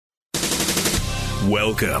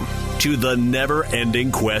Welcome to the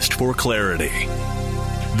never-ending quest for clarity.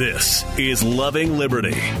 This is Loving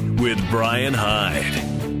Liberty with Brian Hyde.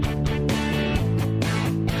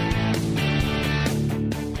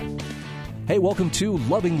 Hey, welcome to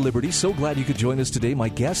Loving Liberty. So glad you could join us today. My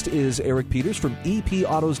guest is Eric Peters from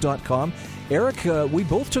EPAutos.com. Eric, we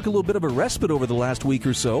both took a little bit of a respite over the last week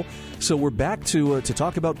or so we're back to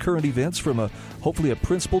talk about current events from hopefully a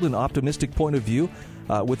principled and optimistic point of view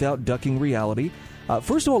without ducking reality.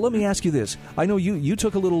 First of all, let me ask you this. I know you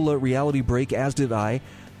took a little reality break, as did I.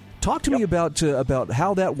 Talk to me about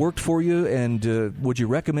how that worked for you, and would you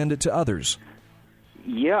recommend it to others?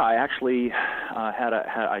 Yeah, I actually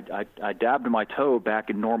I dabbed my toe back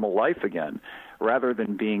in normal life again, rather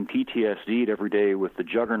than being PTSD'd every day with the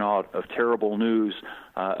juggernaut of terrible news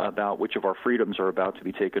about which of our freedoms are about to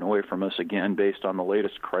be taken away from us again based on the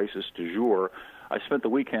latest crisis du jour. I spent the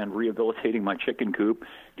weekend rehabilitating my chicken coop,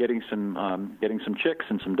 getting some chicks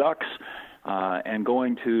and some ducks, and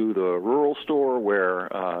going to the rural store where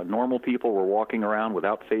normal people were walking around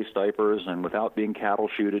without face diapers and without being cattle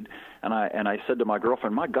shooted. And I said to my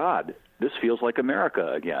girlfriend, "My God, this feels like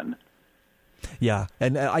America again." Yeah,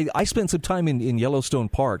 and I spent some time in Yellowstone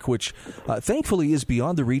Park, which thankfully is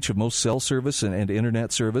beyond the reach of most cell service and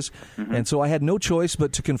internet service. Mm-hmm. And so I had no choice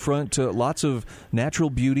but to confront lots of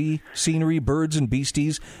natural beauty, scenery, birds and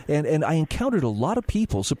beasties. And I encountered a lot of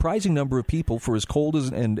people, surprising number of people for as cold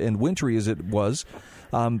and wintry as it was,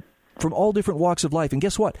 from all different walks of life. And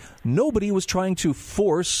guess what? Nobody was trying to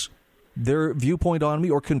force their viewpoint on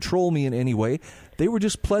me or control me in any way. They were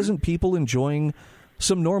just pleasant people enjoying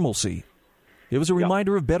some normalcy. It was a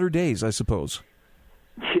reminder of better days, I suppose.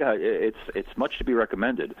 Yeah, it's much to be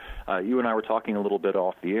recommended. You and I were talking a little bit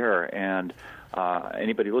off the air, and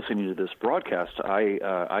anybody listening to this broadcast,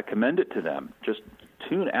 I commend it to them. Just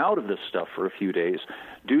tune out of this stuff for a few days.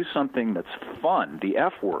 Do something that's fun, the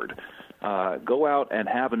F word. Go out and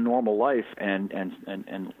have a normal life and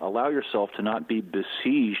allow yourself to not be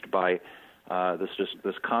besieged by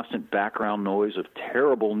this constant background noise of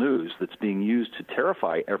terrible news that's being used to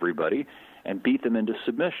terrify everybody and beat them into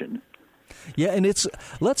submission. Yeah, and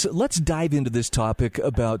let's dive into this topic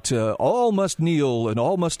about all must kneel and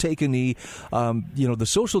all must take a knee. The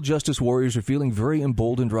social justice warriors are feeling very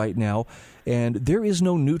emboldened right now, and there is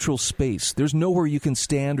no neutral space. There's nowhere you can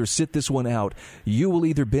stand or sit this one out. You will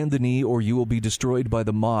either bend the knee or you will be destroyed by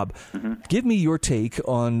the mob. Mm-hmm. Give me your take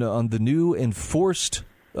on the new enforced,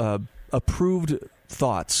 approved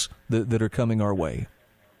thoughts that are coming our way.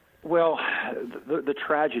 Well, the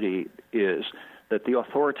tragedy is that the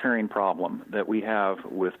authoritarian problem that we have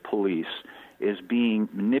with police is being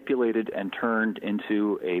manipulated and turned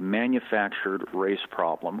into a manufactured race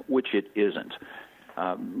problem, which it isn't.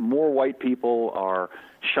 More white people are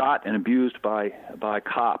shot and abused by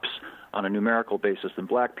cops on a numerical basis than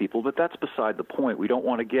black people, but that's beside the point. We don't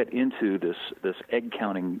want to get into this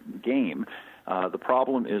egg-counting game. The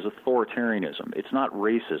problem is authoritarianism. It's not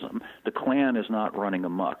racism. The Klan is not running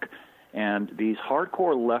amok. And these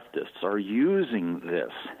hardcore leftists are using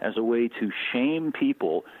this as a way to shame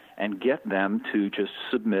people and get them to just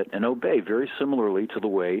submit and obey, very similarly to the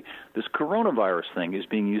way this coronavirus thing is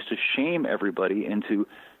being used to shame everybody into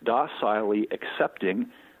docilely accepting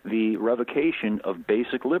the revocation of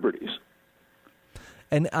basic liberties.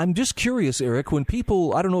 And I'm just curious, Eric, when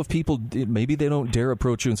people, I don't know if people, maybe they don't dare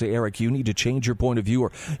approach you and say, Eric, you need to change your point of view,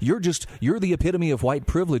 or you're the epitome of white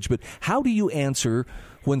privilege, but how do you answer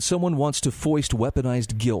when someone wants to foist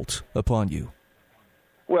weaponized guilt upon you?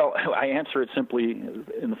 Well, I answer it simply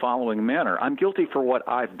in the following manner. I'm guilty for what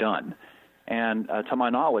I've done. And to my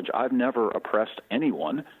knowledge, I've never oppressed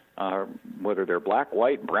anyone, whether they're black,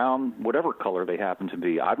 white, brown, whatever color they happen to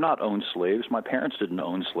be. I've not owned slaves. My parents didn't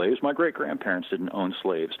own slaves. My great-grandparents didn't own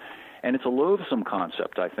slaves. And it's a loathsome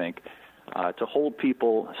concept, I think, to hold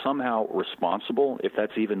people somehow responsible, if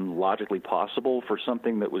that's even logically possible, for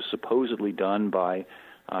something that was supposedly done by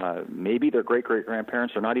maybe their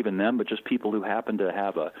great-great-grandparents, or not even them, but just people who happen to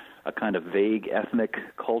have a kind of vague ethnic,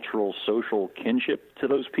 cultural, social kinship to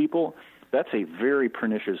those people. That's a very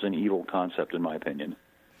pernicious and evil concept, in my opinion.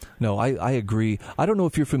 No, I agree. I don't know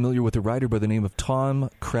if you're familiar with a writer by the name of Tom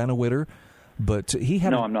Krannawitter, but he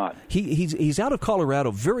had. No, I'm not. He's out of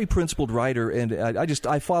Colorado, very principled writer, and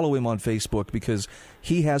I follow him on Facebook because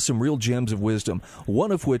he has some real gems of wisdom.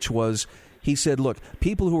 One of which was, he said, look,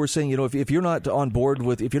 people who are saying, if you're not on board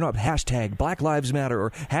with, if you're not hashtag Black Lives Matter or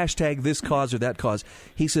hashtag this cause or that cause,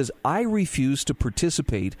 he says, I refuse to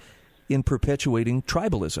participate in perpetuating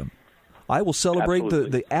tribalism. I will celebrate Absolutely.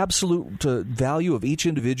 the absolute value of each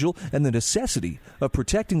individual and the necessity of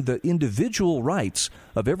protecting the individual rights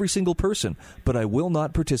of every single person, but I will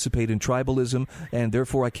not participate in tribalism, and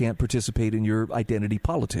therefore I can't participate in your identity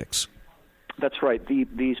politics. That's right.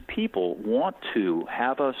 These people want to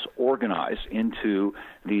have us organize into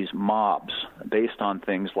these mobs based on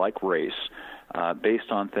things like race,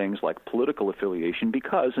 based on things like political affiliation,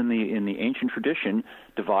 because in the ancient tradition,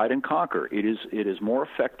 divide and conquer. It is more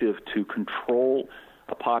effective to control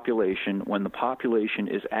a population when the population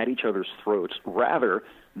is at each other's throats rather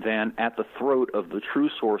than at the throat of the true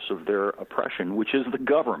source of their oppression, which is the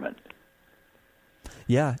government.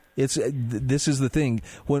 Yeah, this is the thing.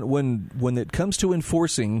 When it comes to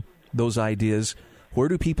enforcing those ideas, where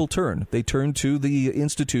do people turn? They turn to the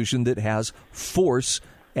institution that has force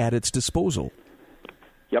at its disposal.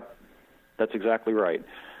 Yep, that's exactly right.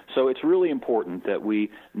 So it's really important that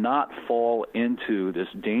we not fall into this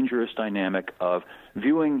dangerous dynamic of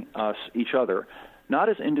viewing each other not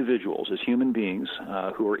as individuals, as human beings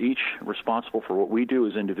who are each responsible for what we do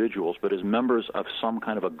as individuals, but as members of some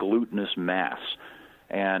kind of a glutinous mass.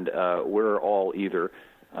 And we're all either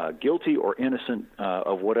guilty or innocent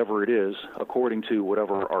of whatever it is, according to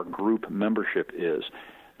whatever our group membership is.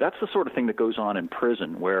 That's the sort of thing that goes on in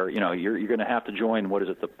prison, where you're going to have to join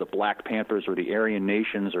the Black Panthers or the Aryan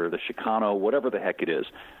Nations or the Chicano, whatever the heck it is,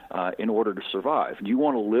 in order to survive. Do you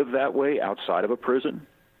want to live that way outside of a prison?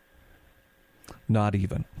 Not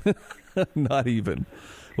even. Not even.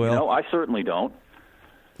 Well, no, I certainly don't.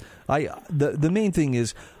 The main thing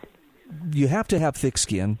is, you have to have thick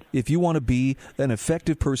skin if you want to be an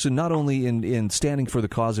effective person, not only in standing for the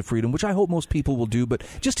cause of freedom, which I hope most people will do, but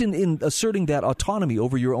just in asserting that autonomy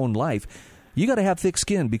over your own life. You got to have thick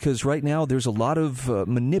skin, because right now there's a lot of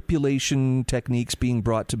manipulation techniques being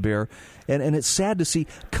brought to bear, and it's sad to see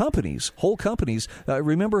whole companies.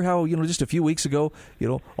 Remember how just a few weeks ago,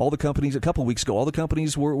 a couple of weeks ago, all the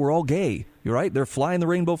companies were all gay. You're right; they're flying the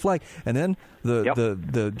rainbow flag, and then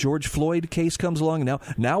the George Floyd case comes along, and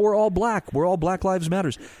now we're all black. We're all Black Lives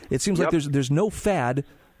Matters. It seems like there's no fad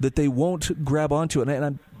that they won't grab onto, and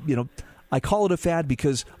I'm I call it a fad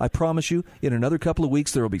because I promise you, in another couple of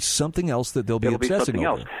weeks, there will be something else that they'll be obsessing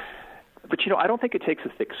over. But, I don't think it takes a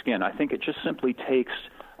thick skin. I think it just simply takes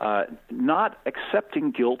not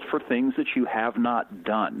accepting guilt for things that you have not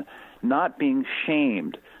done, not being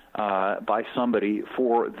shamed by somebody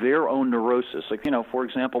for their own neurosis. Like, for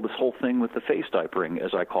example, this whole thing with the face diapering,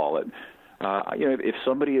 as I call it. If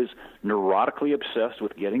somebody is neurotically obsessed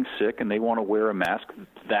with getting sick and they want to wear a mask,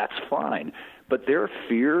 that's fine. But their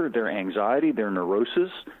fear, their anxiety, their neurosis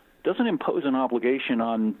doesn't impose an obligation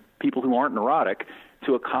on people who aren't neurotic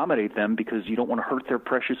to accommodate them because you don't want to hurt their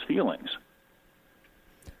precious feelings.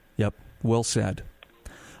 Yep, well said.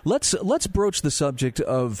 Let's broach the subject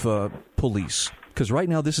of police, because right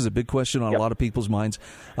now this is a big question on a lot of people's minds.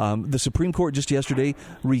 The Supreme Court just yesterday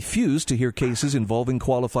refused to hear cases involving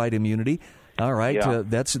qualified immunity. All right,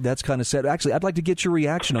 that's kind of sad. Actually, I'd like to get your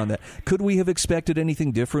reaction on that. Could we have expected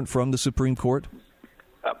anything different from the Supreme Court?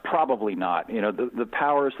 Probably not. The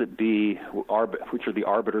powers that be, which are the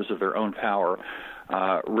arbiters of their own power,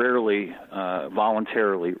 rarely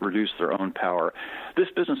voluntarily reduce their own power. This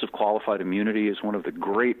business of qualified immunity is one of the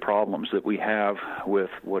great problems that we have with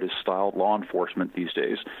what is styled law enforcement these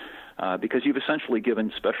days. Because you've essentially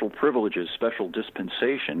given special privileges, special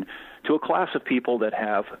dispensation to a class of people that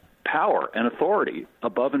have power and authority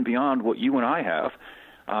above and beyond what you and I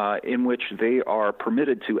have, in which they are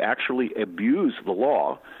permitted to actually abuse the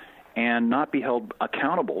law and not be held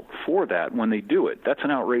accountable for that when they do it. That's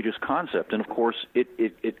an outrageous concept, and of course, it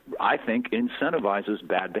I think incentivizes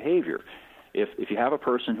bad behavior. If you have a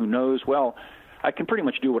person who knows, well, I can pretty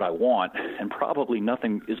much do what I want, and probably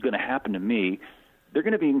nothing is going to happen to me, they're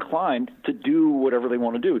going to be inclined to do whatever they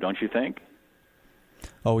want to do, don't you think?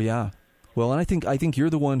 Oh, yeah. Well, and I think you're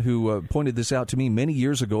the one who pointed this out to me many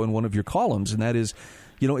years ago in one of your columns, and that is,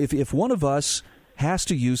 if one of us has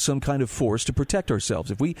to use some kind of force to protect ourselves,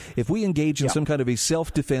 if we engage in some kind of a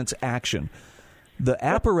self-defense action, the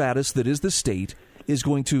apparatus that is the state is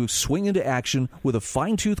going to swing into action with a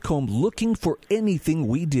fine-tooth comb looking for anything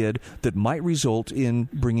we did that might result in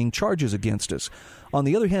bringing charges against us. On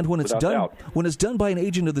the other hand, when it's done by an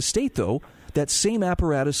agent of the state, though, that same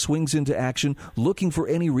apparatus swings into action looking for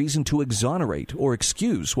any reason to exonerate or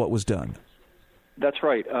excuse what was done. That's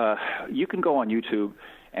right. You can go on YouTube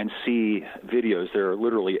and see videos. They're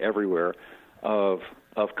literally everywhere of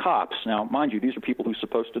cops. Now, mind you, these are people who are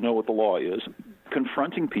supposed to know what the law is,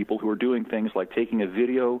 confronting people who are doing things like taking a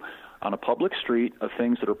video on a public street of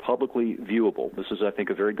things that are publicly viewable. This is, I think,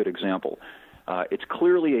 a very good example. It's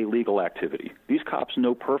clearly a legal activity. These cops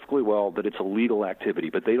know perfectly well that it's a legal activity,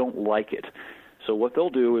 but they don't like it. So what they'll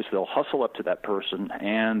do is they'll hustle up to that person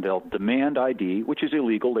and they'll demand ID, which is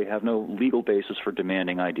illegal. They have no legal basis for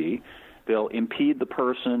demanding ID. They'll impede the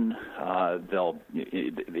person.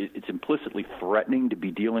 It's implicitly threatening to be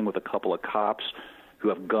dealing with a couple of cops who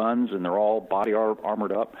have guns and they're all body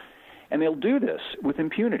armored up. And they'll do this with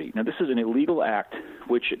impunity. Now, this is an illegal act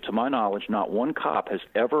which, to my knowledge, not one cop has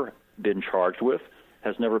ever been charged with,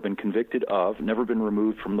 has never been convicted of, never been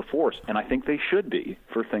removed from the force. And I think they should be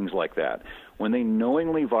for things like that. When they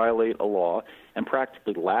knowingly violate a law and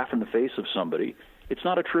practically laugh in the face of somebody, it's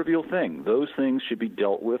not a trivial thing. Those things should be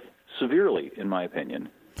dealt with severely, in my opinion.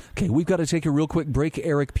 Okay, we've got to take a real quick break.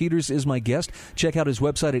 Eric Peters is my guest. Check out his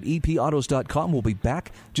website at epautos.com. We'll be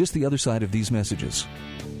back just the other side of these messages.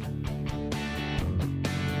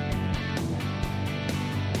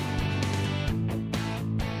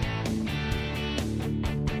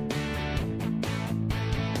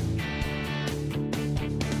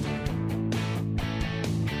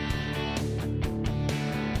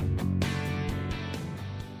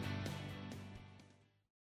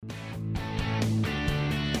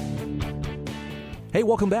 Hey,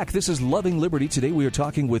 welcome back. This is Loving Liberty. Today we are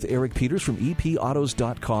talking with Eric Peters from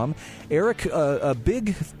epautos.com. Eric, a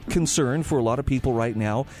big concern for a lot of people right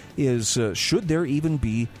now is should there even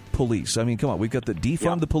be police? I mean, come on, we've got the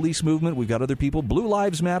defund the police movement. We've got other people. Blue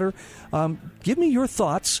Lives Matter. Give me your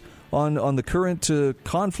thoughts on the current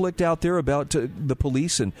conflict out there about the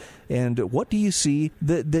police, and what do you see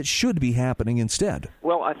that should be happening instead?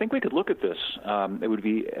 Well, I think we could look at this. It would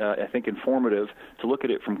be, I think, informative to look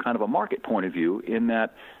at it from kind of a market point of view, in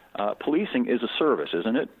that policing is a service,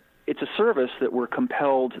 isn't it? It's a service that we're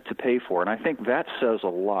compelled to pay for, and I think that says a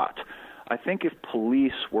lot. I think if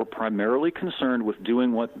police were primarily concerned with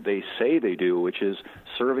doing what they say they do, which is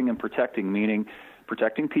serving and protecting, meaning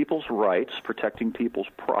protecting people's rights, protecting people's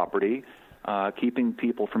property, keeping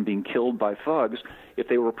people from being killed by thugs, if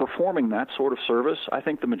they were performing that sort of service, I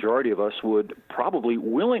think the majority of us would probably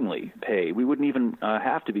willingly pay. We wouldn't even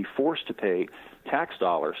have to be forced to pay tax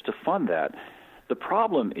dollars to fund that. The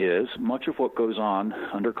problem is much of what goes on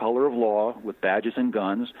under color of law with badges and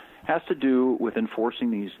guns has to do with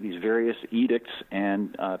enforcing these various edicts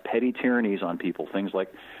and petty tyrannies on people, things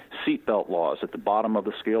like seatbelt laws at the bottom of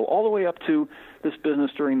the scale, all the way up to this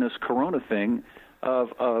business during this corona thing of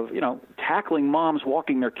tackling moms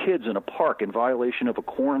walking their kids in a park in violation of a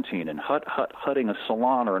quarantine and hutting a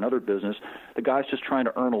salon or another business. The guy's just trying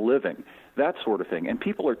to earn a living, that sort of thing. And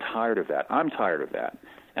people are tired of that. I'm tired of that.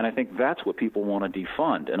 And I think that's what people want to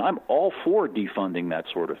defund. And I'm all for defunding that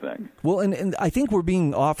sort of thing. Well, and I think we're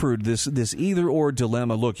being offered this either-or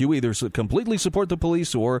dilemma. Look, you either completely support the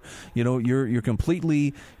police or, you're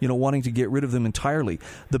completely, wanting to get rid of them entirely.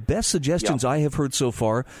 The best suggestions I have heard so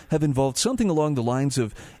far have involved something along the lines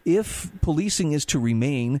of, if policing is to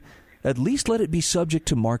remain, at least let it be subject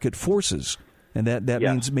to market forces. And that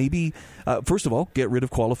means maybe, first of all, get rid of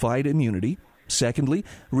qualified immunity. Secondly,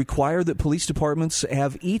 require that police departments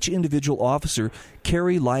have each individual officer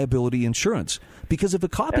carry liability insurance. Because if a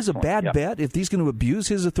cop is a bad bet, if he's going to abuse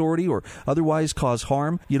his authority or otherwise cause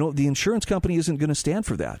harm, the insurance company isn't going to stand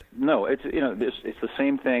for that. No, it's the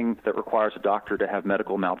same thing that requires a doctor to have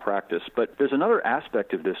medical malpractice. But there's another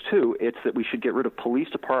aspect of this too. It's that we should get rid of police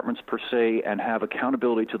departments per se and have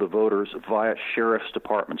accountability to the voters via sheriff's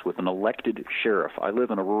departments with an elected sheriff. I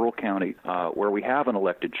live in a rural county where we have an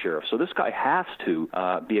elected sheriff, so this guy has to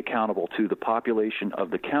be accountable to the population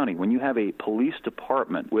of the county. When you have a police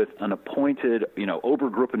department with an appointed,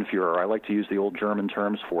 Obergruppenführer, I like to use the old German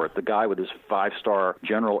terms for it, the guy with his 5-star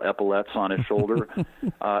general epaulets on his shoulder,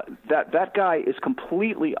 that guy is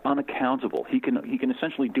completely unaccountable. He can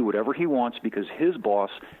essentially do whatever he wants because his boss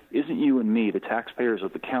isn't you and me, the taxpayers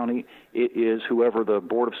of the county. It is whoever the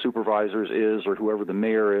board of supervisors is, or whoever the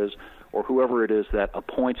mayor is, or whoever it is that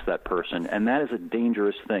appoints that person, and that is a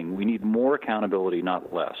dangerous thing. We need more accountability,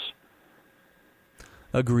 not less.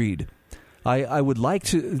 Agreed. I would like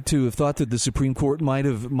to have thought that the Supreme Court might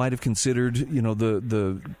have considered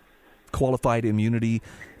the qualified immunity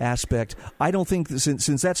aspect. I don't think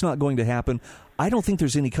since that's not going to happen, I don't think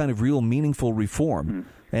there's any kind of real meaningful reform.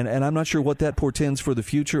 And I'm not sure what that portends for the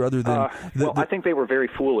future, other than I think they were very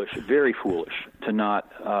foolish to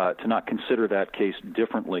not consider that case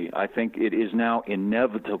differently. I think it is now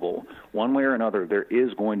inevitable, one way or another, there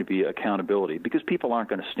is going to be accountability because people aren't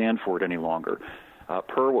going to stand for it any longer.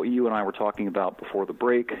 Per what you and I were talking about before the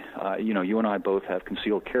break, you and I both have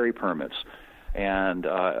concealed carry permits. And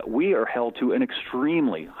we are held to an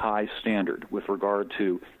extremely high standard with regard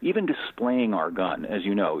to even displaying our gun. As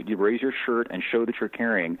you know, you raise your shirt and show that you're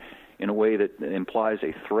carrying in a way that implies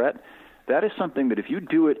a threat, that is something that if you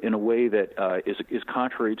do it in a way that is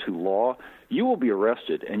contrary to law, you will be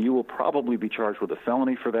arrested, and you will probably be charged with a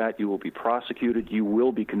felony for that. You will be prosecuted. You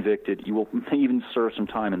will be convicted. You will even serve some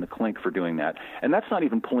time in the clink for doing that. And that's not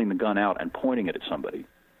even pulling the gun out and pointing it at somebody.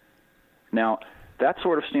 Now, that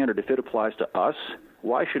sort of standard, if it applies to us,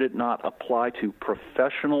 why should it not apply to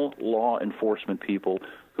professional law enforcement people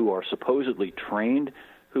who are supposedly trained,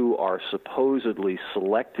 who are supposedly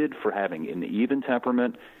selected for having an even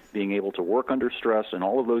temperament, being able to work under stress and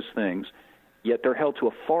all of those things, yet they're held to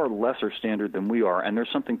a far lesser standard than we are, and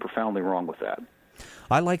there's something profoundly wrong with that.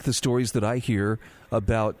 I like the stories that I hear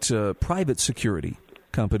about private security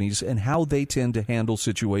companies and how they tend to handle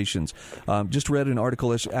situations. Just read an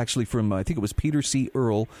article actually from, I think it was Peter C.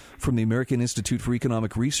 Earle from the American Institute for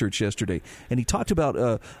Economic Research yesterday, and he talked about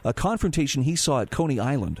a confrontation he saw at Coney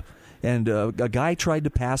Island, and a guy tried to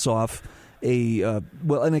pass off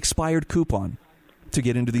an expired coupon to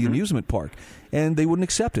get into the amusement park, and they wouldn't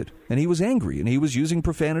accept it, and he was angry, and he was using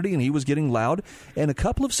profanity, and he was getting loud, and a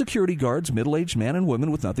couple of security guards, middle-aged men and women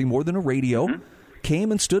with nothing more than a radio, came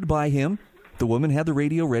and stood by him. The woman had the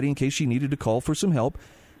radio ready in case she needed to call for some help,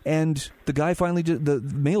 and the guy finally, the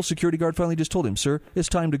male security guard finally just told him, "Sir, it's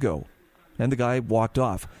time to go," and the guy walked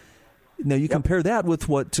off. Now you compare that with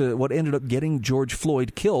what ended up getting George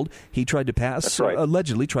Floyd killed. He tried to pass,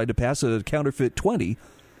 allegedly tried to pass a counterfeit 20,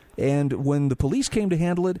 and when the police came to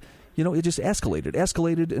handle it, it just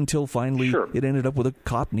escalated until finally it ended up with a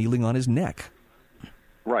cop kneeling on his neck.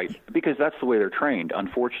 Right, because that's the way they're trained,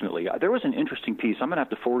 unfortunately. There was an interesting piece, I'm going to have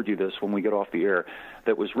to forward you this when we get off the air,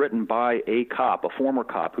 that was written by a cop, a former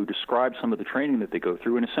cop, who described some of the training that they go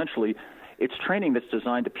through, and essentially it's training that's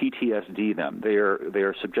designed to PTSD them. They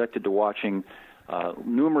are subjected to watching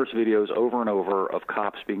numerous videos over and over of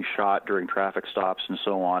cops being shot during traffic stops and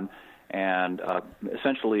so on, and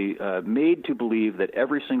essentially made to believe that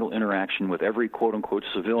every single interaction with every quote-unquote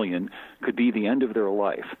civilian could be the end of their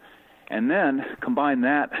life. And then combine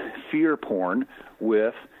that fear porn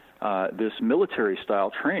with this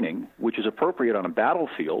military-style training, which is appropriate on a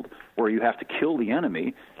battlefield where you have to kill the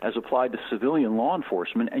enemy, as applied to civilian law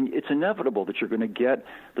enforcement. And it's inevitable that you're going to get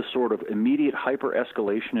the sort of immediate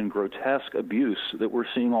hyper-escalation and grotesque abuse that we're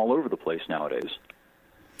seeing all over the place nowadays.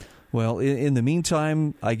 Well, in the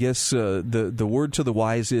meantime, I guess the word to the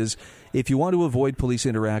wise is, if you want to avoid police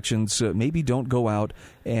interactions, maybe don't go out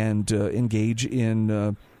and engage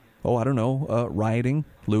in rioting,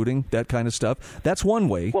 looting, that kind of stuff. That's one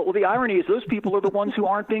way. Well, the irony is those people are the ones who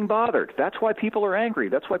aren't being bothered. That's why people are angry.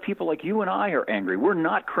 That's why people like you and I are angry. We're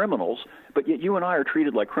not criminals, but yet you and I are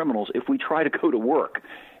treated like criminals if we try to go to work,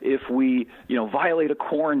 if we, violate a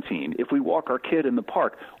quarantine, if we walk our kid in the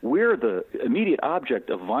park. We're the immediate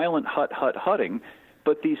object of violent hutting.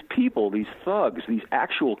 But these people, these thugs, these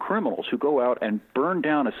actual criminals who go out and burn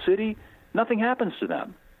down a city, nothing happens to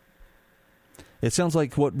them. It sounds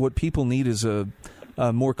like what people need is a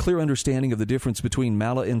more clear understanding of the difference between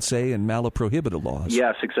mala in se and mala prohibita laws.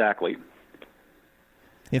 Yes, exactly.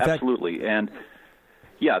 Absolutely. And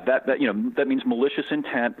that means malicious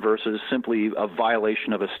intent versus simply a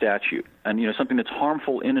violation of a statute, and something that's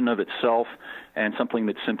harmful in and of itself, and something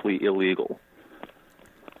that's simply illegal.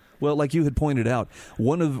 Well, like you had pointed out,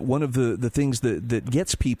 one of the things that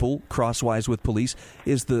gets people crosswise with police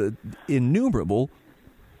is the innumerable,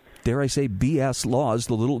 dare I say, BS laws,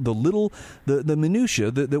 the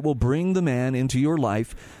minutia that will bring the man into your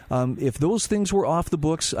life. If those things were off the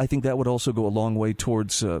books, I think that would also go a long way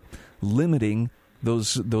towards limiting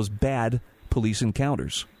those bad police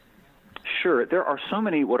encounters. Sure. There are so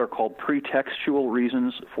many what are called pretextual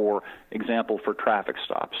reasons, for example, for traffic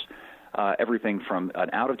stops. Everything from an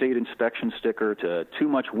out-of-date inspection sticker to too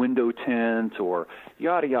much window tint or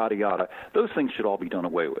yada, yada, yada. Those things should all be done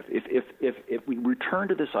away with. If we return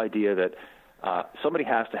to this idea that somebody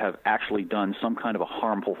has to have actually done some kind of a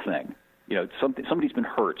harmful thing, somebody's been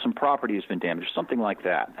hurt, some property has been damaged, something like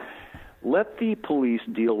that, let the police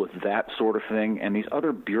deal with that sort of thing, and these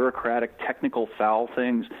other bureaucratic, technical, foul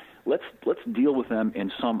things, let's deal with them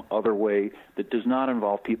in some other way that does not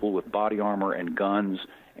involve people with body armor and guns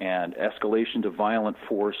and escalation to violent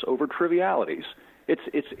force over trivialities.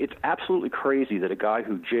 It's absolutely crazy that a guy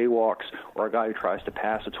who jaywalks or a guy who tries to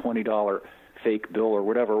pass a $20 fake bill or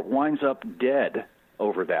whatever winds up dead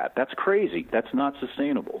over that. That's crazy. That's not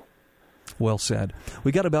sustainable. Well said.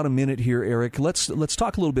 We got about a minute here, Eric. Let's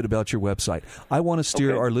talk a little bit about your website. I want to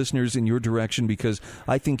steer our listeners in your direction because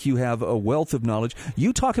I think you have a wealth of knowledge.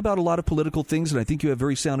 You talk about a lot of political things, and I think you have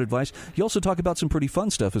very sound advice. You also talk about some pretty fun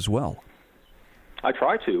stuff as well. I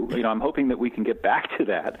try to. I'm hoping that we can get back to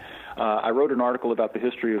that. I wrote an article about the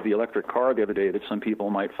history of the electric car the other day that some people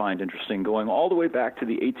might find interesting, going all the way back to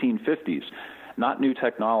the 1850s. Not new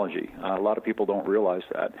technology. A lot of people don't realize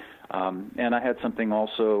that. And I had something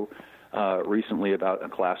also recently about a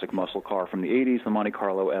classic muscle car from the 80s, the Monte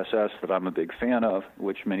Carlo SS, that I'm a big fan of,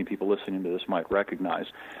 which many people listening to this might recognize.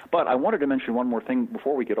 But I wanted to mention one more thing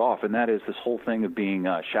before we get off, and that is this whole thing of being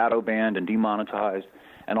shadow banned and demonetized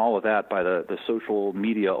and all of that by the social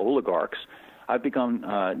media oligarchs. I've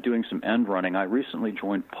begun doing some end running. I recently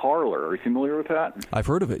joined Parler. Are you familiar with that? I've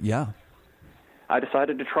heard of it, yeah. I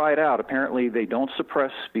decided to try it out. Apparently, they don't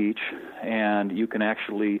suppress speech, and you can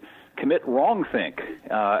actually commit wrongthink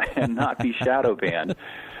and not be shadow banned.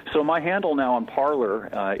 So my handle now on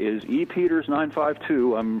Parler is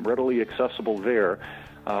ePeters952. I'm readily accessible there.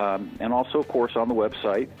 And also, of course, on the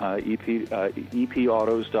website,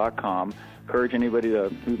 epautos.com. Encourage anybody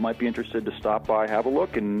who might be interested to stop by, have a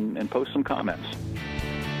look, and post some comments.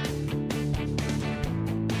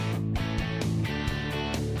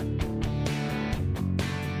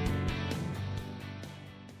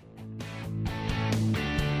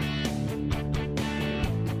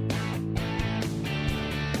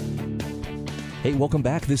 Hey, welcome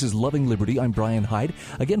back. This is Loving Liberty. I'm Brian Hyde.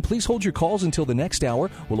 Again, please hold your calls until the next hour.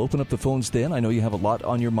 We'll open up the phones then. I know you have a lot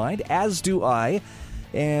on your mind, as do I.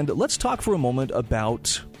 And let's talk for a moment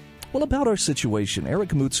about our situation. Eric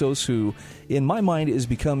Moutsos, who, in my mind, is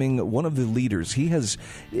becoming one of the leaders. He has,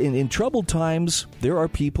 in troubled times, there are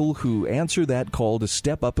people who answer that call to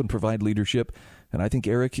step up and provide leadership. And I think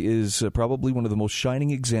Eric is probably one of the most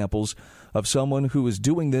shining examples of someone who is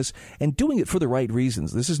doing this and doing it for the right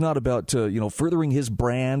reasons. This is not about, furthering his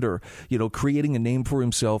brand or, creating a name for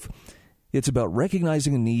himself. It's about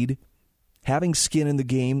recognizing a need, having skin in the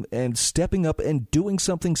game, and stepping up and doing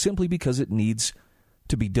something simply because it needs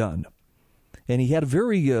to be done. And he had a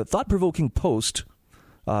very thought-provoking post.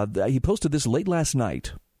 He posted this late last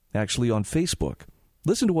night, actually, on Facebook.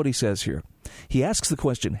 Listen to what he says here. He asks the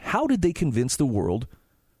question, how did they convince the world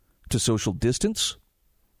to social distance,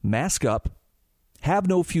 mask up, have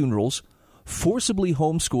no funerals, forcibly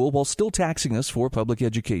homeschool while still taxing us for public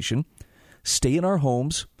education, stay in our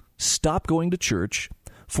homes, stop going to church,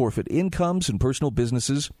 forfeit incomes and personal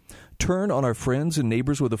businesses, turn on our friends and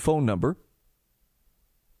neighbors with a phone number?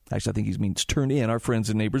 Actually, I think he means turn in our friends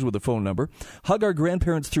and neighbors with a phone number, hug our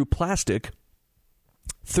grandparents through plastic,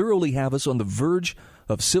 thoroughly have us on the verge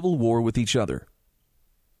of civil war with each other.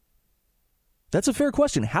 That's a fair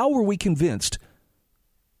question. How were we convinced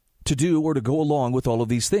to do or to go along with all of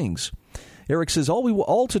these things? Eric says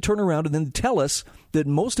all to turn around and then tell us that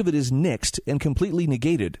most of it is nixed and completely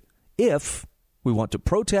negated if we want to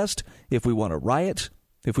protest, if we want to riot,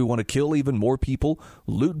 if we want to kill even more people,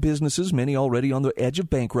 loot businesses, many already on the edge of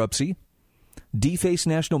bankruptcy, deface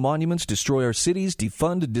national monuments, destroy our cities,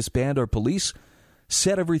 defund and disband our police,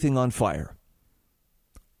 set everything on fire.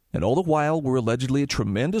 And all the while, we're allegedly at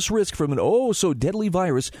tremendous risk from an oh-so-deadly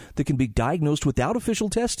virus that can be diagnosed without official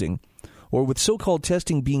testing, or with so-called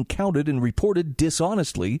testing being counted and reported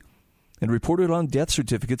dishonestly, and reported on death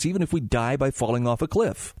certificates even if we die by falling off a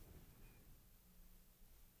cliff.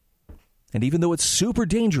 And even though it's super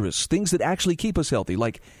dangerous, things that actually keep us healthy,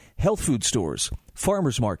 like health food stores,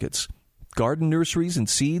 farmers markets, garden nurseries and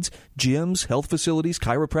seeds, gyms, health facilities,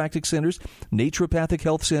 chiropractic centers, naturopathic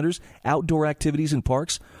health centers, outdoor activities and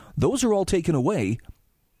parks, those are all taken away.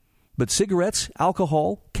 But cigarettes,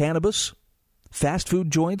 alcohol, cannabis, fast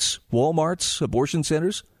food joints, Walmarts, abortion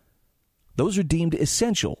centers, those are deemed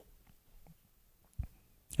essential.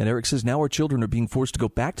 And Eric says now our children are being forced to go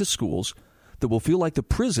back to schools that will feel like the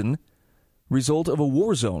prison result of a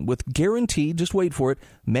war zone with guaranteed, just wait for it,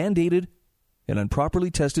 mandated an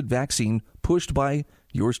improperly tested vaccine pushed by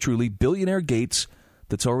yours truly, billionaire Gates,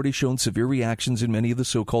 that's already shown severe reactions in many of the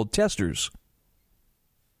so-called testers.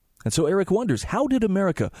 And so Eric wonders, how did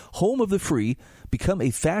America, home of the free, become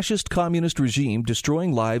a fascist communist regime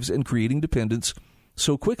destroying lives and creating dependence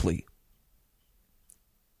so quickly?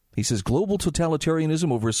 He says global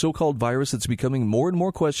totalitarianism over a so-called virus that's becoming more and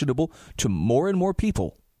more questionable to more and more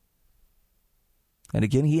people. And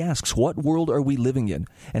again, he asks, what world are we living in?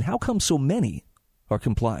 And how come so many are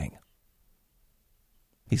complying?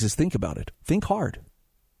 He says, think about it. Think hard.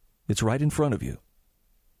 It's right in front of you.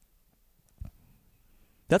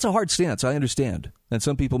 That's a hard stance, I understand. And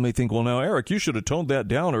some people may think, well, now, Eric, you should have toned that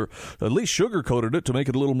down or at least sugar-coated it to make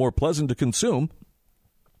it a little more pleasant to consume.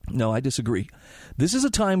 No, I disagree. This is a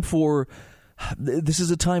time for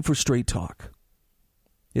straight talk.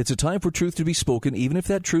 It's a time for truth to be spoken, even if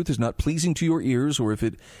that truth is not pleasing to your ears or if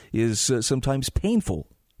it is sometimes painful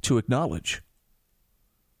to acknowledge.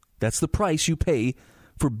 That's the price you pay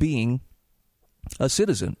for being a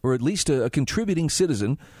citizen, or at least a contributing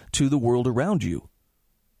citizen to the world around you.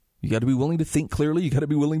 You got to be willing to think clearly. You got to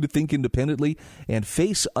be willing to think independently and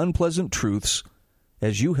face unpleasant truths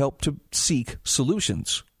as you help to seek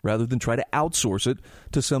solutions rather than try to outsource it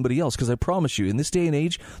to somebody else. Because I promise you, in this day and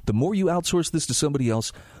age, the more you outsource this to somebody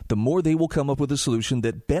else, the more they will come up with a solution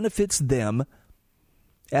that benefits them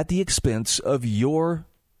at the expense of your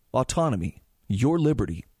autonomy, your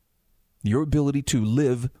liberty, your ability to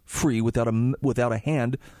live free without a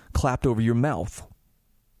hand clapped over your mouth.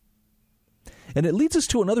 And it leads us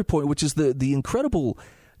to another point, which is the incredible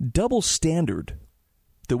double standard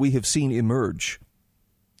that we have seen emerge.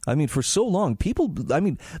 I mean, for so long,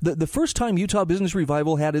 the first time Utah Business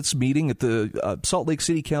Revival had its meeting at the Salt Lake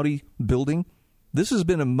City County building, this has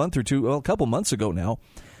been a couple months ago now.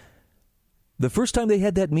 The first time they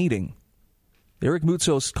had that meeting, Eric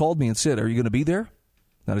Moutsos called me and said, "Are you going to be there?"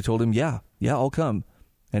 And I told him, yeah, I'll come.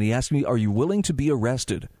 And he asked me, "Are you willing to be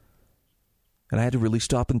arrested?" And I had to really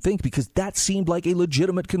stop and think, because that seemed like a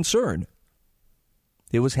legitimate concern.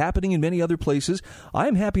 It was happening in many other places. I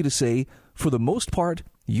am happy to say, for the most part,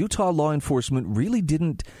 Utah law enforcement really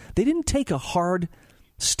didn't take a hard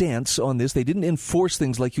stance on this. They didn't enforce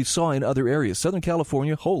things like you saw in other areas. Southern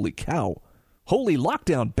California, holy cow. Holy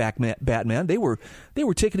lockdown, Batman. They were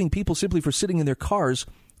ticketing people simply for sitting in their cars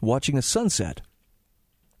watching a sunset.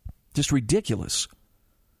 Just ridiculous.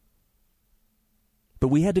 But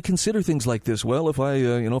we had to consider things like this. Well, if I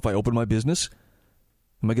open my business,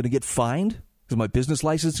 am I going to get fined? Is my business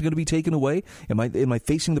license going to be taken away? Am I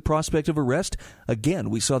facing the prospect of arrest? Again,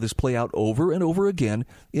 we saw this play out over and over again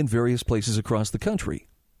in various places across the country.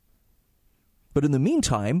 But in the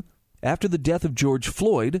meantime, after the death of George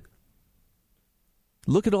Floyd,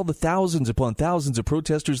 look at all the thousands upon thousands of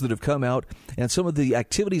protesters that have come out and some of the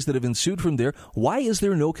activities that have ensued from there. Why is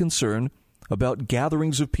there no concern about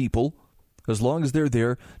gatherings of people as long as they're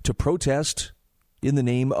there to protest in the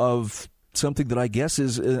name of something that I guess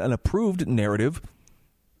is an approved narrative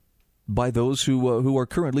by those who are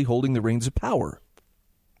currently holding the reins of power?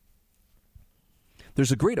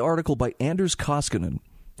 There's a great article by Anders Koskinen.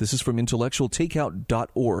 This is from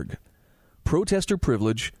intellectualtakeout.org. Protester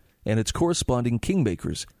privilege and its corresponding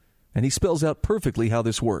kingmakers. And he spells out perfectly how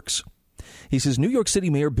this works. He says, New York City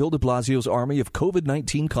Mayor Bill de Blasio's army of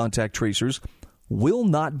COVID-19 contact tracers will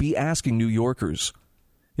not be asking New Yorkers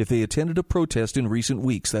if they attended a protest in recent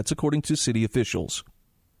weeks. That's according to city officials.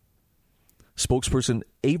 Spokesperson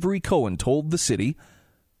Avery Cohen told the city,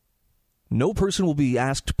 no person will be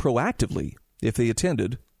asked proactively if they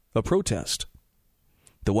attended a protest.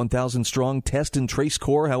 The 1,000-strong Test and Trace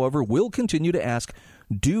Corps, however, will continue to ask,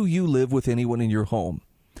 do you live with anyone in your home?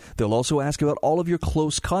 They'll also ask about all of your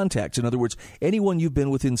close contacts. In other words, anyone you've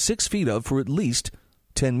been within 6 feet of for at least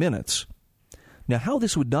 10 minutes. Now, how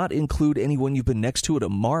this would not include anyone you've been next to at a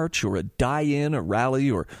march or a die-in, a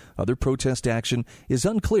rally, or other protest action is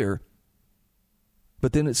unclear.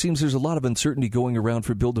 But then it seems there's a lot of uncertainty going around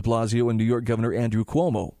for Bill de Blasio and New York Governor Andrew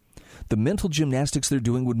Cuomo. The mental gymnastics they're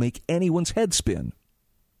doing would make anyone's head spin.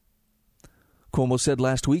 Cuomo said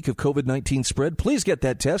last week of COVID-19 spread, please get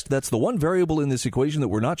that test. That's the one variable in this equation that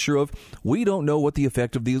we're not sure of. We don't know what the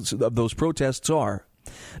effect of those protests are.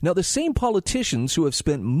 Now, the same politicians who have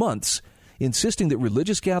spent months insisting that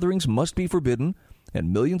religious gatherings must be forbidden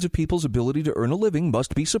and millions of people's ability to earn a living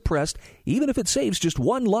must be suppressed, even if it saves just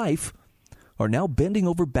one life, are now bending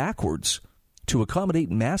over backwards to accommodate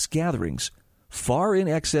mass gatherings far in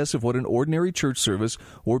excess of what an ordinary church service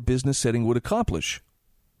or business setting would accomplish.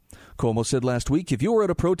 Cuomo said last week, if you were at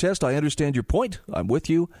a protest, I understand your point. I'm with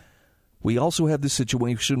you. We also have this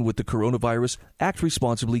situation with the coronavirus. Act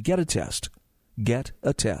responsibly. Get a test. Get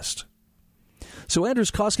a test. So Anders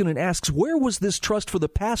Koskinen asks, where was this trust for the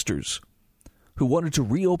pastors who wanted to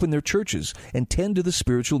reopen their churches and tend to the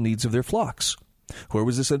spiritual needs of their flocks? Where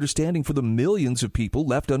was this understanding for the millions of people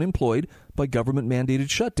left unemployed by government-mandated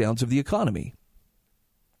shutdowns of the economy?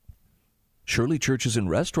 Surely churches and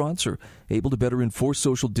restaurants are able to better enforce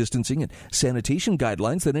social distancing and sanitation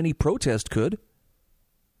guidelines than any protest could.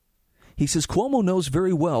 He says Cuomo knows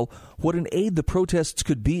very well what an aid the protests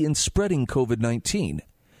could be in spreading COVID-19.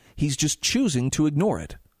 He's just choosing to ignore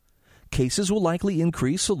it. Cases will likely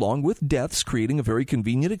increase along with deaths, creating a very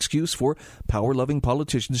convenient excuse for power-loving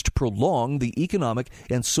politicians to prolong the economic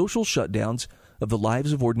and social shutdowns of the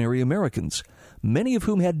lives of ordinary Americans, many of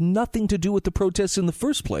whom had nothing to do with the protests in the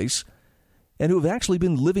first place, and who have actually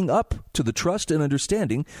been living up to the trust and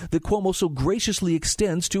understanding that Cuomo so graciously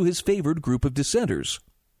extends to his favored group of dissenters.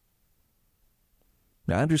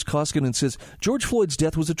 Now, Anders Koskinen says George Floyd's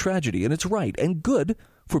death was a tragedy, and it's right and good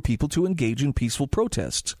for people to engage in peaceful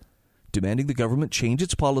protests. demanding the government change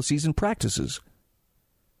its policies and practices.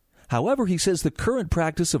 However, he says the current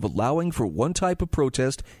practice of allowing for one type of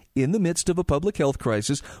protest in the midst of a public health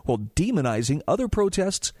crisis while demonizing other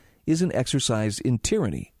protests is an exercise in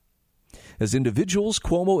tyranny. As individuals,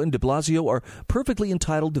 Cuomo and de Blasio are perfectly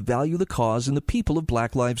entitled to value the cause and the people of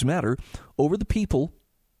Black Lives Matter over the people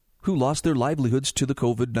who lost their livelihoods to the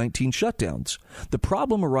COVID-19 shutdowns. The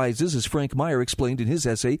problem arises, as Frank Meyer explained in his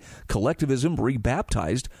essay, Collectivism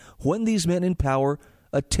Rebaptized, when these men in power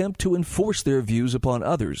attempt to enforce their views upon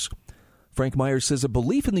others. Frank Meyer says a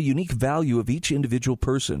belief in the unique value of each individual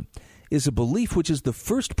person is a belief which is the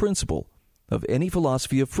first principle of any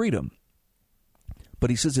philosophy of freedom. But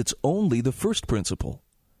he says it's only the first principle.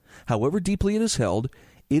 However deeply it is held,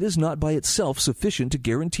 it is not by itself sufficient to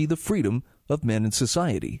guarantee the freedom of men in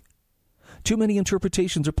society. Too many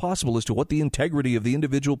interpretations are possible as to what the integrity of the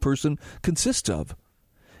individual person consists of.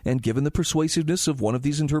 And given the persuasiveness of one of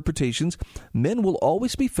these interpretations, men will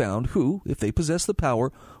always be found who, if they possess the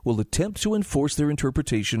power, will attempt to enforce their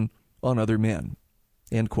interpretation on other men.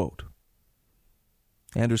 End quote.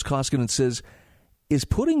 Anders Koskinen says, is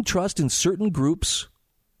putting trust in certain groups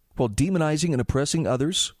while demonizing and oppressing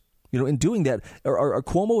others? In doing that, are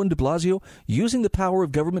Cuomo and de Blasio using the power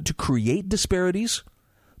of government to create disparities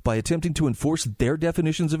by attempting to enforce their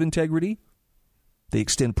definitions of integrity? They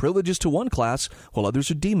extend privileges to one class while others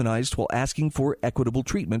are demonized while asking for equitable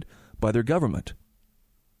treatment by their government.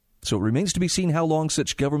 So it remains to be seen how long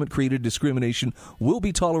such government-created discrimination will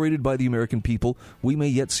be tolerated by the American people. We may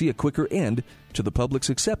yet see a quicker end to the public's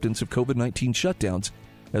acceptance of COVID-19 shutdowns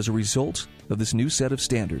as a result of this new set of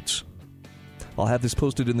standards. I'll have this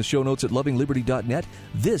posted in the show notes at lovingliberty.net.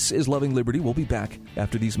 This is Loving Liberty. We'll be back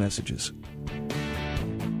after these messages.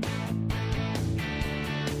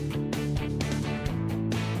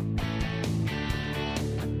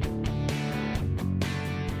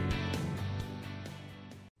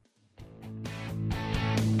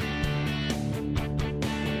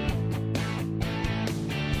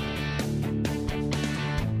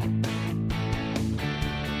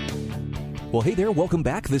 Well, hey there. Welcome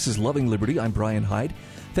back. This is Loving Liberty. I'm Brian Hyde.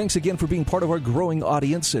 Thanks again for being part of our growing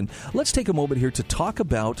audience. And let's take a moment here to talk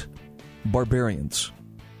about barbarians.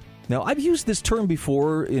 Now, I've used this term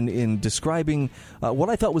before in describing what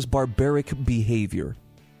I thought was barbaric behavior.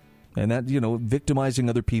 And that, victimizing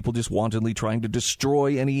other people, just wantonly trying to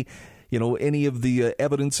destroy any of the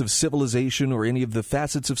evidence of civilization or any of the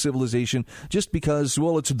facets of civilization just because,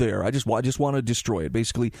 well, it's there. I just want to destroy it.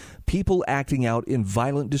 Basically, people acting out in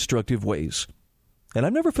violent, destructive ways. And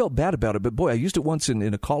I've never felt bad about it, but boy, I used it once in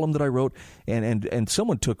a column that I wrote, and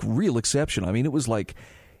someone took real exception. I mean, it was like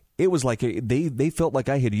they felt like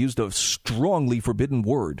I had used a strongly forbidden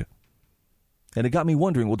word. And it got me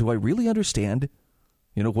wondering, well, do I really understand,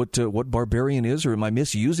 what barbarian is, or am I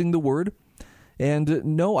misusing the word? And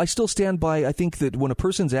no, I still stand by, I think that when a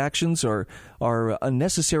person's actions are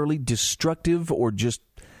unnecessarily destructive or just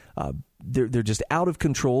they're just out of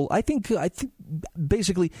control, I think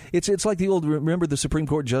basically it's like the old, remember the Supreme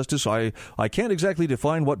Court justice, I can't exactly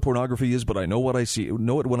define what pornography is, but I know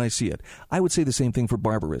it when I see it. I would say the same thing for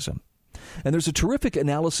barbarism. And there's a terrific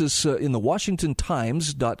analysis in the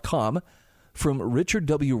WashingtonTimes.com from Richard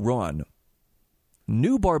W. Ron.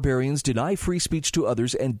 New barbarians deny free speech to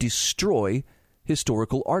others and destroy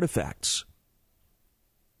historical artifacts.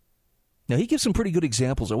 Now, he gives some pretty good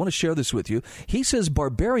examples. I want to share this with you. He says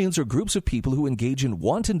barbarians are groups of people who engage in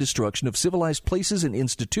wanton destruction of civilized places and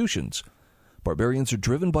institutions. Barbarians are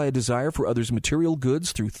driven by a desire for others' material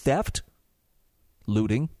goods through theft,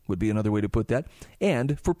 looting would be another way to put that,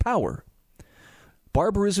 and for power.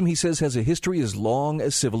 Barbarism, he says, has a history as long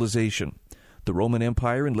as civilization. The Roman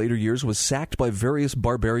Empire in later years was sacked by various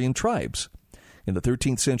barbarian tribes. In the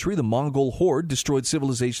 13th century, the Mongol horde destroyed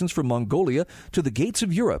civilizations from Mongolia to the gates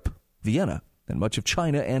of Europe, Vienna, and much of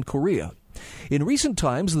China and Korea. In recent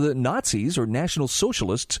times, the Nazis, or National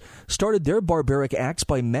Socialists, started their barbaric acts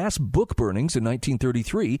by mass book burnings in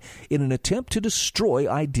 1933 in an attempt to destroy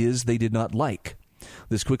ideas they did not like.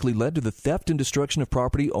 This quickly led to the theft and destruction of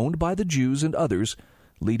property owned by the Jews and others,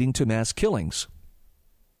 leading to mass killings.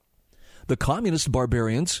 The communist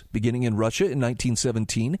barbarians, beginning in Russia in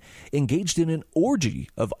 1917, engaged in an orgy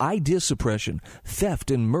of idea suppression,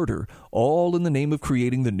 theft, and murder, all in the name of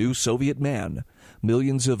creating the new Soviet man.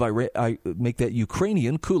 Millions of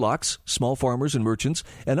Ukrainian kulaks, small farmers and merchants,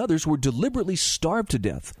 and others were deliberately starved to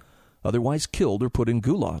death, otherwise killed or put in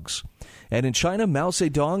gulags. And in China, Mao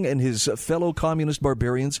Zedong and his fellow communist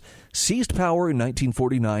barbarians seized power in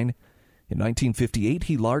 1949. In 1958,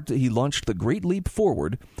 he launched the Great Leap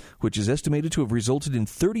Forward, which is estimated to have resulted in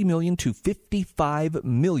 30 million to 55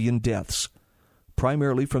 million deaths.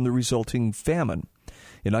 primarily from the resulting famine.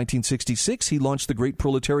 In 1966, he launched the Great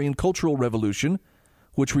Proletarian Cultural Revolution,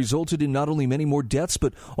 which resulted in not only many more deaths,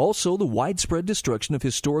 but also the widespread destruction of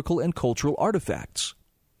historical and cultural artifacts.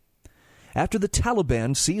 After the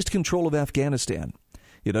Taliban seized control of Afghanistan,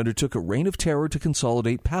 it undertook a reign of terror to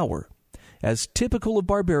consolidate power. As typical of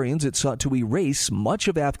barbarians, it sought to erase much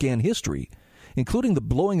of Afghan history, including the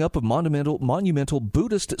blowing up of monumental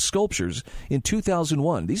Buddhist sculptures in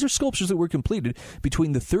 2001. These are sculptures that were completed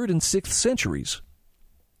between the 3rd and 6th centuries.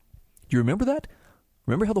 Do you remember that?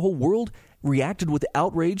 Remember how the whole world reacted with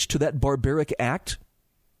outrage to that barbaric act?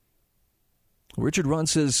 Richard Rahn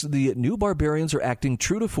says the new barbarians are acting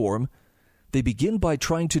true to form. They begin by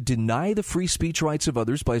trying to deny the free speech rights of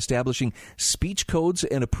others by establishing speech codes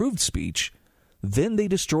and approved speech. Then they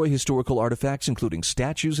destroy historical artifacts, including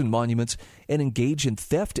statues and monuments, and engage in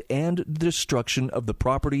theft and destruction of the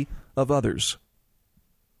property of others.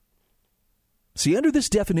 See, under this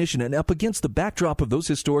definition and up against the backdrop of those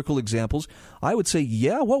historical examples, I would say,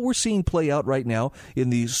 yeah, what we're seeing play out right now in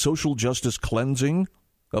the social justice cleansing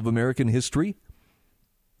of American history,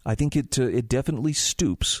 I think it definitely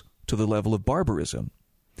stoops to the level of barbarism.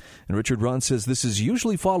 And Richard Rahn says this is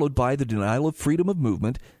usually followed by the denial of freedom of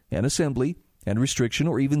movement and assembly and restriction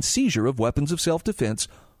or even seizure of weapons of self-defense,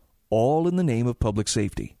 all in the name of public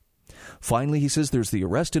safety. Finally, he says there's the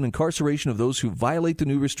arrest and incarceration of those who violate the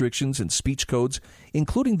new restrictions and speech codes,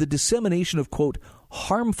 including the dissemination of, quote,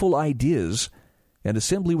 harmful ideas and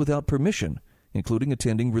assembly without permission, including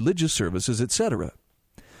attending religious services, etc.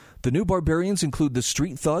 The new barbarians include the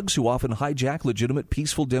street thugs who often hijack legitimate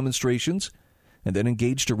peaceful demonstrations and then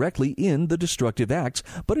engage directly in the destructive acts,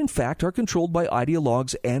 but in fact are controlled by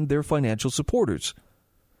ideologues and their financial supporters,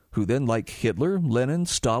 who then, like Hitler, Lenin,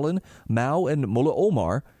 Stalin, Mao, and Mullah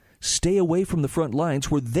Omar, stay away from the front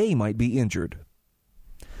lines where they might be injured.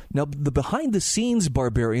 Now, the behind-the-scenes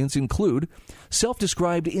barbarians include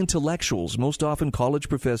self-described intellectuals, most often college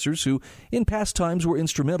professors who, in past times, were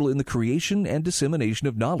instrumental in the creation and dissemination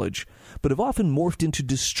of knowledge, but have often morphed into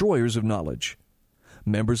destroyers of knowledge.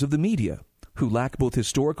 Members of the media, who lack both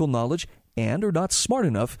historical knowledge and are not smart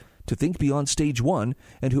enough to think beyond stage one,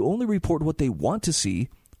 and who only report what they want to see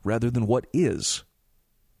rather than what is.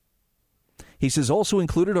 He says also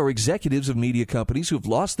included are executives of media companies who have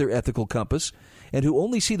lost their ethical compass and who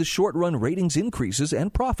only see the short-run ratings increases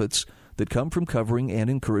and profits that come from covering and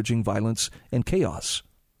encouraging violence and chaos.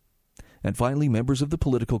 And finally, members of the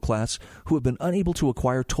political class who have been unable to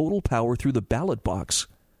acquire total power through the ballot box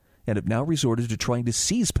and have now resorted to trying to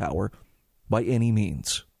seize power by any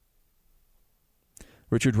means.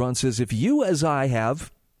 Richard Rahn says, if you, as I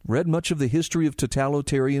have, read much of the history of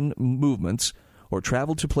totalitarian movements, or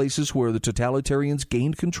traveled to places where the totalitarians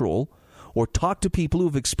gained control, or talked to people who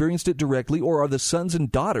have experienced it directly, or are the sons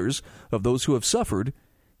and daughters of those who have suffered,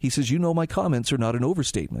 he says, you know my comments are not an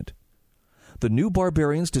overstatement. The new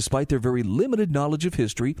barbarians, despite their very limited knowledge of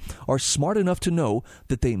history, are smart enough to know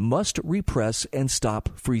that they must repress and stop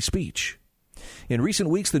free speech. In recent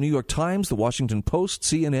weeks, the New York Times, the Washington Post,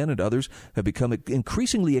 CNN, and others have become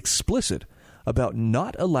increasingly explicit about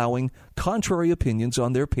not allowing contrary opinions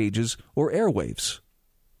on their pages or airwaves.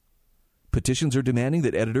 Petitions are demanding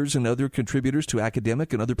that editors and other contributors to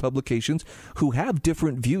academic and other publications who have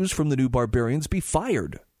different views from the new barbarians be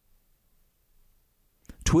fired.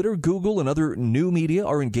 Twitter, Google, and other new media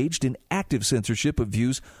are engaged in active censorship of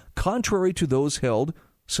views contrary to those held,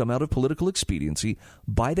 some out of political expediency,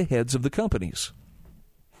 by the heads of the companies.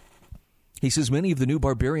 He says many of the new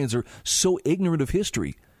barbarians are so ignorant of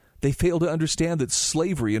history they fail to understand that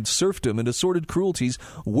slavery and serfdom and assorted cruelties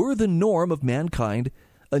were the norm of mankind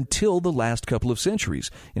until the last couple of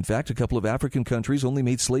centuries. In fact, a couple of African countries only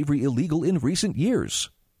made slavery illegal in recent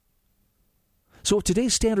years. So if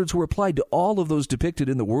today's standards were applied to all of those depicted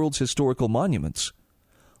in the world's historical monuments,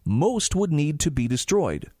 most would need to be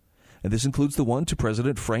destroyed. And this includes the one to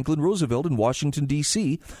President Franklin Roosevelt in Washington,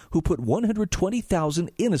 D.C., who put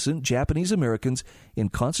 120,000 innocent Japanese Americans in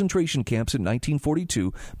concentration camps in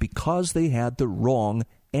 1942 because they had the wrong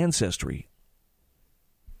ancestry.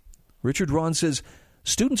 Richard Rahn says,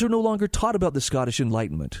 students are no longer taught about the Scottish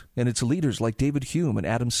Enlightenment and its leaders like David Hume and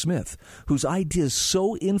Adam Smith, whose ideas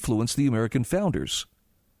so influenced the American founders.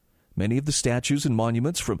 Many of the statues and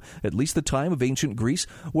monuments from at least the time of ancient Greece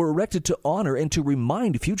were erected to honor and to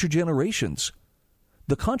remind future generations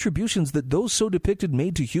the contributions that those so depicted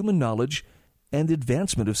made to human knowledge and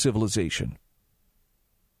advancement of civilization.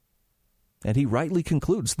 And he rightly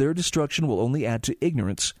concludes their destruction will only add to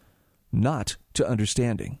ignorance, not to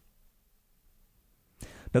understanding.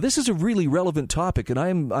 Now, this is a really relevant topic, and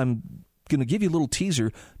I'm going to give you a little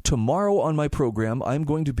teaser. Tomorrow on my program, I'm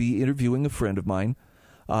going to be interviewing a friend of mine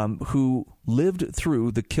who lived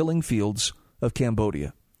through the killing fields of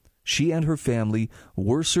Cambodia. She and her family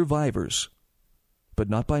were survivors, but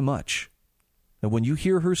not by much. And when you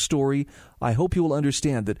hear her story, I hope you will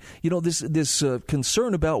understand that, this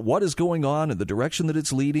concern about what is going on and the direction that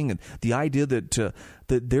it's leading, and the idea that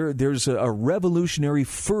there's a revolutionary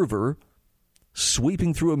fervor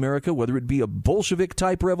sweeping through America, whether it be a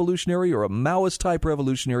Bolshevik-type revolutionary or a Maoist-type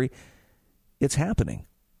revolutionary, it's happening.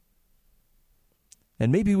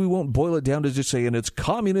 And maybe we won't boil it down to just saying it's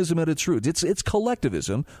communism at its roots. It's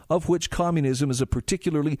collectivism, of which communism is a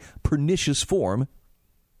particularly pernicious form.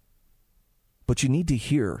 But you need to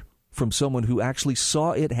hear from someone who actually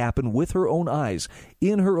saw it happen with her own eyes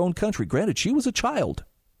in her own country. Granted, she was a child.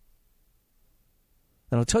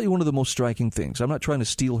 And I'll tell you one of the most striking things. I'm not trying to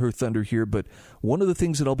steal her thunder here, but one of the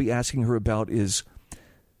things that I'll be asking her about is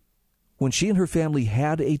when she and her family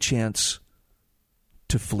had a chance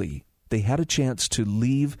to flee. They had a chance to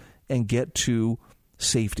leave and get to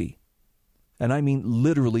safety. And I mean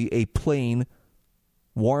literally a plane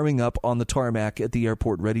warming up on the tarmac at the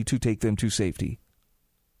airport, ready to take them to safety.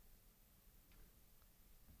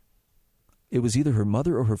 It was either her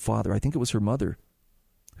mother or her father, I think it was her mother,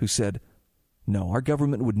 who said, no, our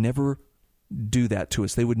government would never do that to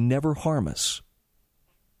us. They would never harm us.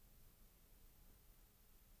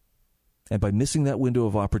 And by missing that window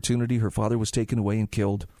of opportunity, her father was taken away and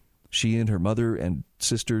killed. She and her mother and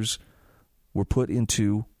sisters were put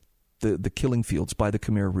into the killing fields by the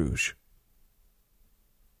Khmer Rouge.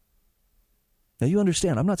 Now, you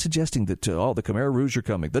understand, I'm not suggesting that, the Khmer Rouge are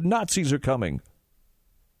coming. The Nazis are coming.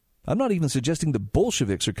 I'm not even suggesting the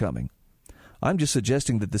Bolsheviks are coming. I'm just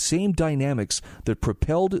suggesting that the same dynamics that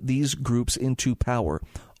propelled these groups into power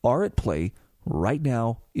are at play right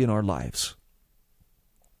now in our lives.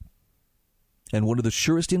 And one of the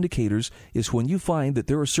surest indicators is when you find that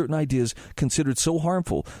there are certain ideas considered so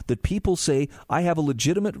harmful that people say, I have a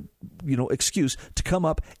legitimate, excuse to come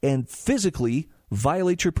up and physically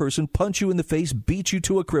violate your person, punch you in the face, beat you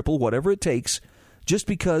to a cripple, whatever it takes, just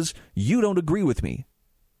because you don't agree with me.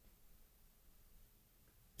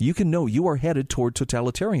 You can know you are headed toward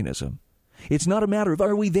totalitarianism. It's not a matter of,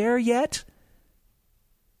 are we there yet?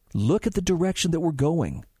 Look at the direction that we're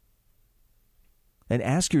going and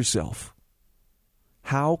ask yourself,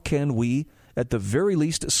 how can we, at the very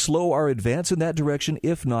least, slow our advance in that direction,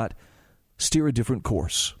 if not, steer a different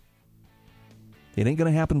course? It ain't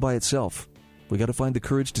going to happen by itself. We got to find the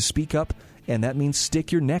courage to speak up, and that means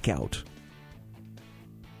stick your neck out.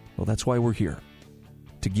 Well, that's why we're here,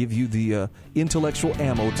 to give you the intellectual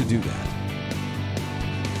ammo to do that.